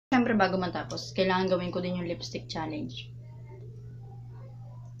Siyempre, bago matapos, kailangan gawin ko din yung lipstick challenge.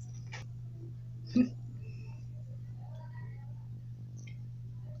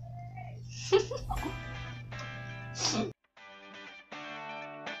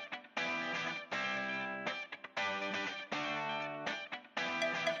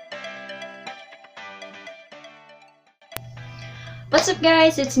 What's up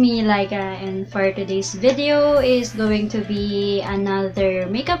guys, it's me Lyka, and for today's video is going to be another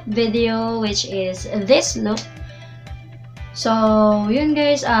makeup video, which is this look. So yun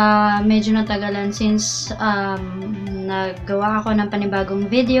guys, medyo natagalan since naggawa ako ng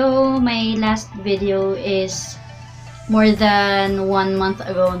panibagong video. My last video is more than 1 month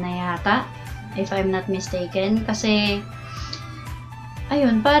ago na yata, if I'm not mistaken, kasi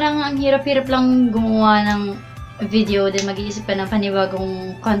ayun, parang ang hirap-hirap lang gumawa ng video, din mag-iisip ka ng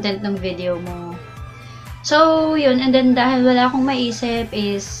panibagong content ng video mo. So, yun. And then, dahil wala akong maisip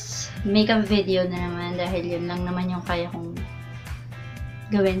is makeup video na naman. Dahil yun lang naman yung kaya kong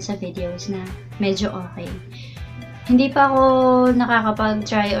gawin sa videos na medyo okay. Hindi pa ako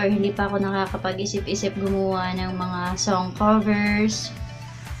nakakapag-try or hindi pa ako nakakapag-isip-isip gumawa ng mga song covers.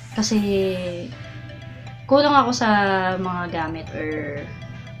 Kasi, kulang ako sa mga gamit or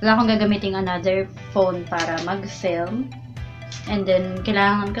wala akong gagamiting another phone para mag-film. And then,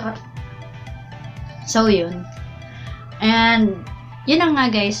 kailangan ka... So, yun. And, yun na nga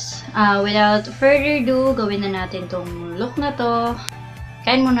guys. Without further ado, gawin na natin tong look na to.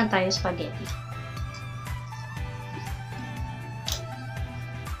 Kain muna tayo spaghetti.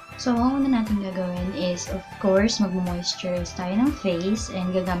 So, ang una natin gagawin is, of course, mag-moisturize tayo ng face.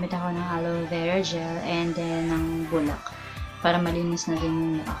 And gagamit ako ng aloe vera gel and then ng bulak, para malinis na din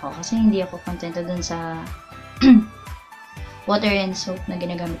yung mukha ko. Kasi hindi ako kontento dun sa water and soap na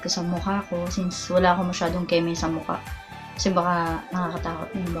ginagamit ko sa mukha ko, since wala ako masyadong keme sa mukha. Kasi baka nakakatakot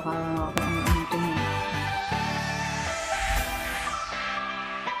yun, baka kung ano-ano tumingin.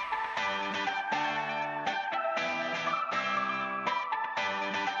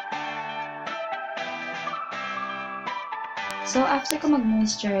 So, after ko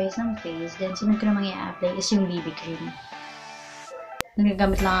mag-moisturize ng face, then sunod ko namang i-apply is yung BB cream.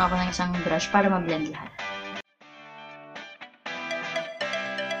 Nagagamit lang ako ng isang brush para ma-blend lahat.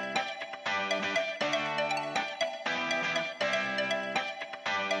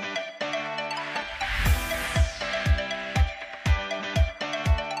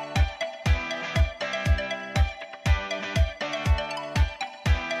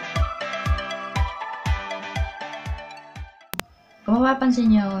 Kung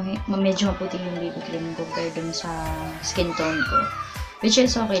mapapansin nyo, medyo maputi yung BB cream compared dun sa skin tone ko. Which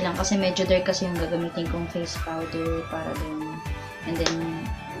is okay lang kasi medyo dark kasi yung gagamitin kong face powder para dun. And then,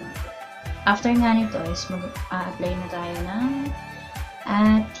 after nga nito is mag-a-apply na tayo ng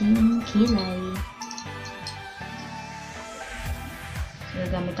ating kilay. So,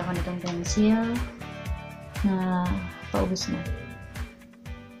 gagamit ako nitong pencil na paubos na.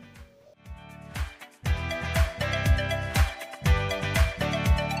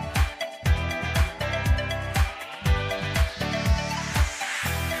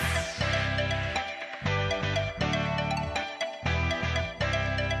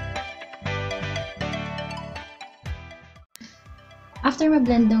 After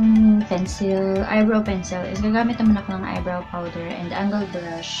ma-blend ng eyebrow pencil, is gagamit naman ako ng eyebrow powder and angle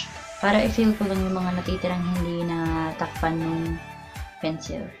brush para i-fill ko lang yung mga natitirang hindi na takpan ng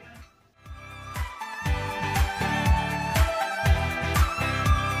pencil.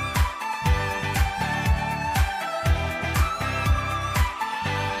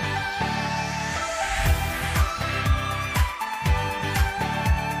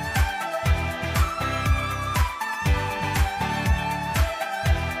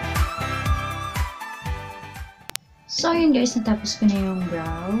 So, yun guys, natapos ko na yung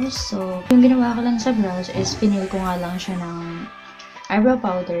brows. So, yung ginawa ko lang sa brows is pinil ko nga lang siya ng eyebrow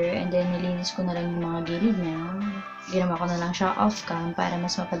powder and then nilinis ko na lang yung mga gilid niya. Ginawa ko na lang siya off-cam para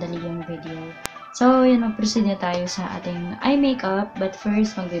mas mapadali yung video. So, yun, mag-proceed na tayo sa ating eye makeup. But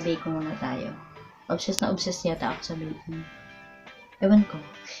first, magbe-bake muna tayo. Obsessed na obsessed yata ako sa baking. Ewan ko.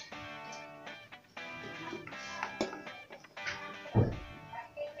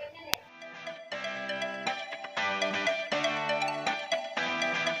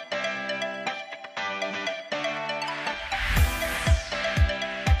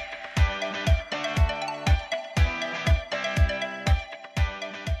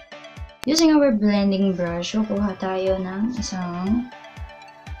 Using our blending brush, kukuha tayo ng isang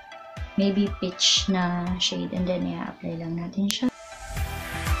maybe peach na shade and then i-apply lang natin siya.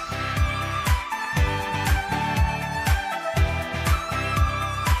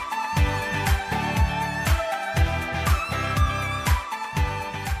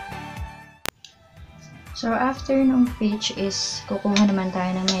 So, after nung peach is kukuha naman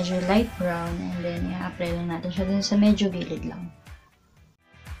tayo ng medyo light brown and then i-apply lang natin siya dun sa medyo gilid lang.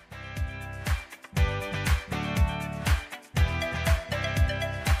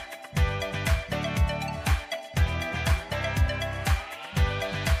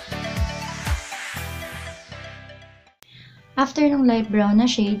 After nung light brown na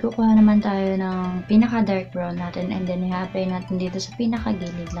shade, kukuha naman tayo ng pinaka-dark brown natin and then i-apply natin dito sa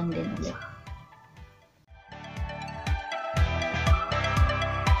pinaka-gilid lang din ulit.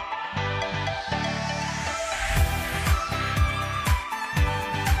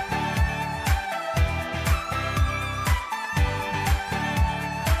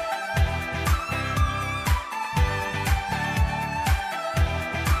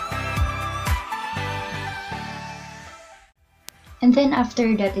 And then after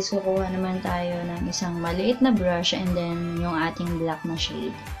that is kukuha naman tayo ng isang maliit na brush and then yung ating black na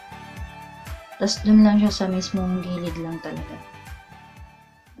shade. Tapos dun lang siya sa mismong gilid lang talaga.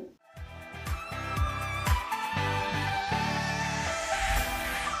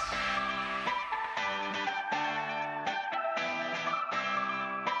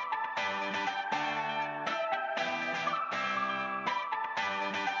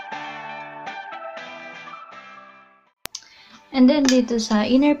 And then, dito sa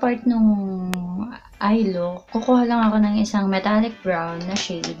inner part ng eye look, kukuha lang ako ng isang metallic brown na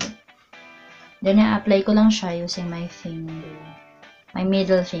shade. Then, i-apply ko lang siya using my finger. My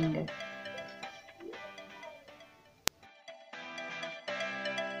middle finger.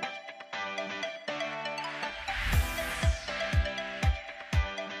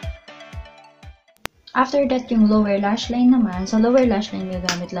 After that, yung lower lash line naman. Sa lower lash line,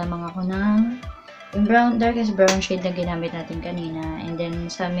 gagamit lamang ako ng yung darkest brown shade na ginamit natin kanina. And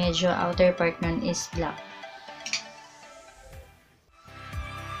then, sa medyo outer part nun is black.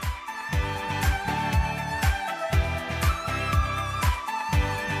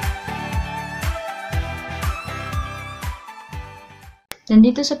 Then,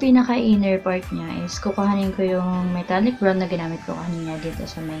 dito sa pinaka-inner part niya is kukuhanin ko yung metallic brown na ginamit ko kanina dito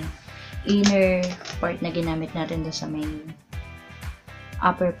sa may inner part na ginamit natin doon sa may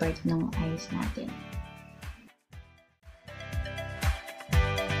upper part ng eyes natin.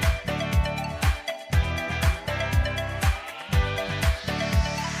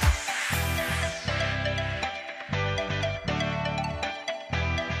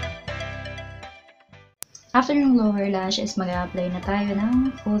 After ng lower lash is mag-apply na tayo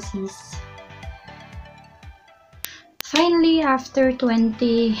ng falsies. Finally, after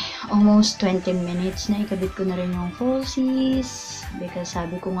almost 20 minutes na ikabit ko na rin yung falsies because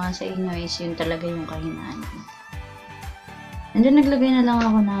sabi ko nga sa inyo is yun talaga yung kahinaan ko. And then naglagay na lang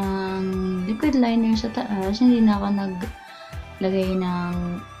ako ng liquid liner sa taas, hindi na ako naglagay ng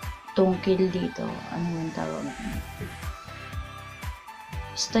tungkil dito. Ano yung tawag?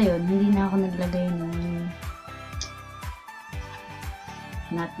 Basta yun, hindi na ako naglagay ng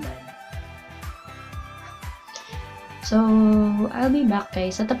not bad. So, I'll be back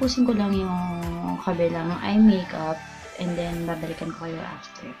guys. Tapusin ko lang yung kabilang eye makeup and then babalikan ko kayo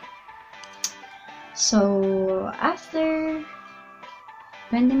after. So, after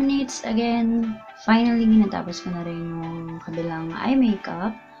 20 minutes again, finally natapos ko na rin yung kabilang eye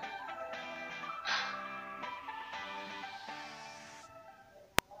makeup.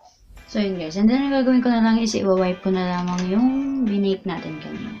 So, yun guys. And then, ang gagawin ko na lang is i-wipe ko na lamang yung binake natin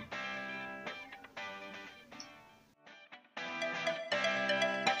kanina.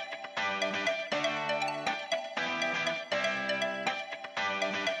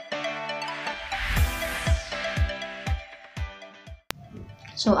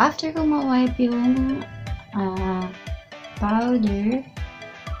 So, after ko ma-wipe yung powder,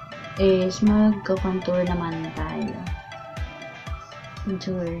 is mag-contour naman tayo.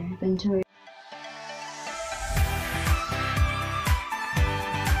 Contour.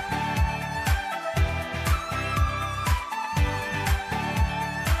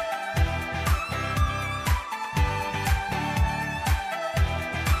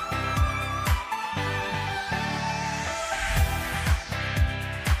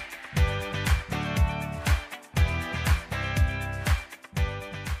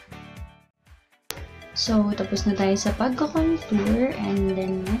 So, tapos na tayo sa pagko-contour and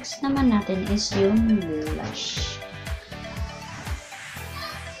then next naman natin is yung blush.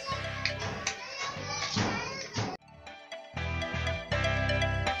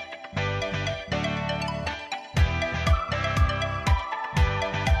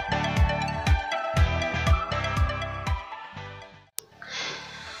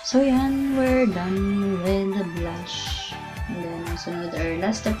 So, yan, we're done with the blush. And then, ang sunod or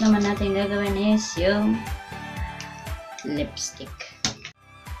last step naman natin gagawin is yung lipstick.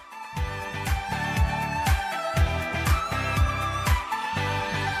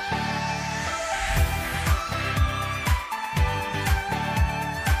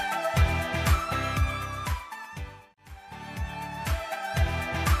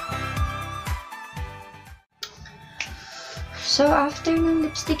 So, after ng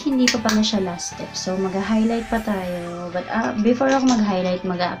lipstick, hindi pa pala siya last step. So, mag-highlight pa tayo. But, before ako mag-highlight,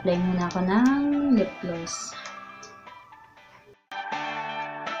 mag-a-apply muna ako ng lip gloss.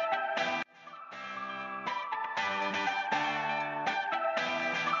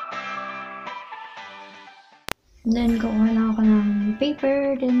 Then, kukuha lang ako ng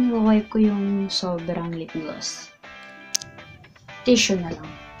paper. Then, wipe ko yung sobrang lip gloss. Tissue na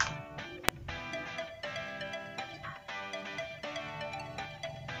lang.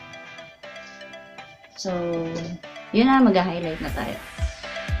 So, yun na, mag-highlight na tayo.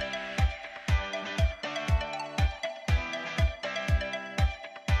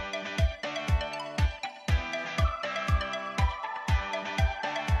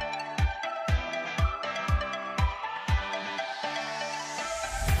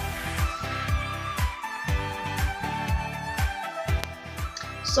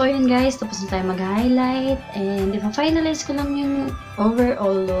 So, yun guys, tapos na tayo mag-highlight. And ipa-finalize ko lang yung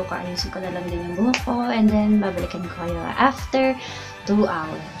overall look. Ayusin ko na lang din yung buhok ko. And then, babalikan ko kayo after 2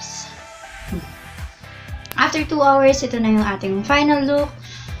 hours. After 2 hours, ito na yung ating final look.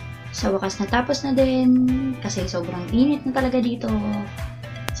 Sa wakas natapos na din. Kasi sobrang init na talaga dito.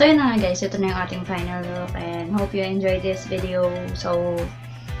 So, yun na nga guys. Ito na yung ating final look. And hope you enjoyed this video. So,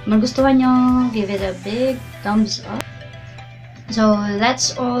 kung magustuhan nyo, give it a big thumbs up. So,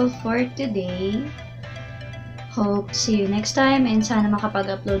 that's all for today. Hope to see you next time. And sana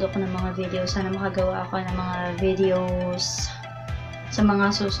makapag-upload ako ng mga videos. Sana makagawa ako ng mga videos sa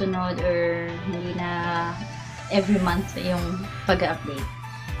mga susunod or hindi na every month yung pag-update.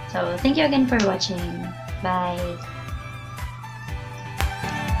 So, thank you again for watching. Bye!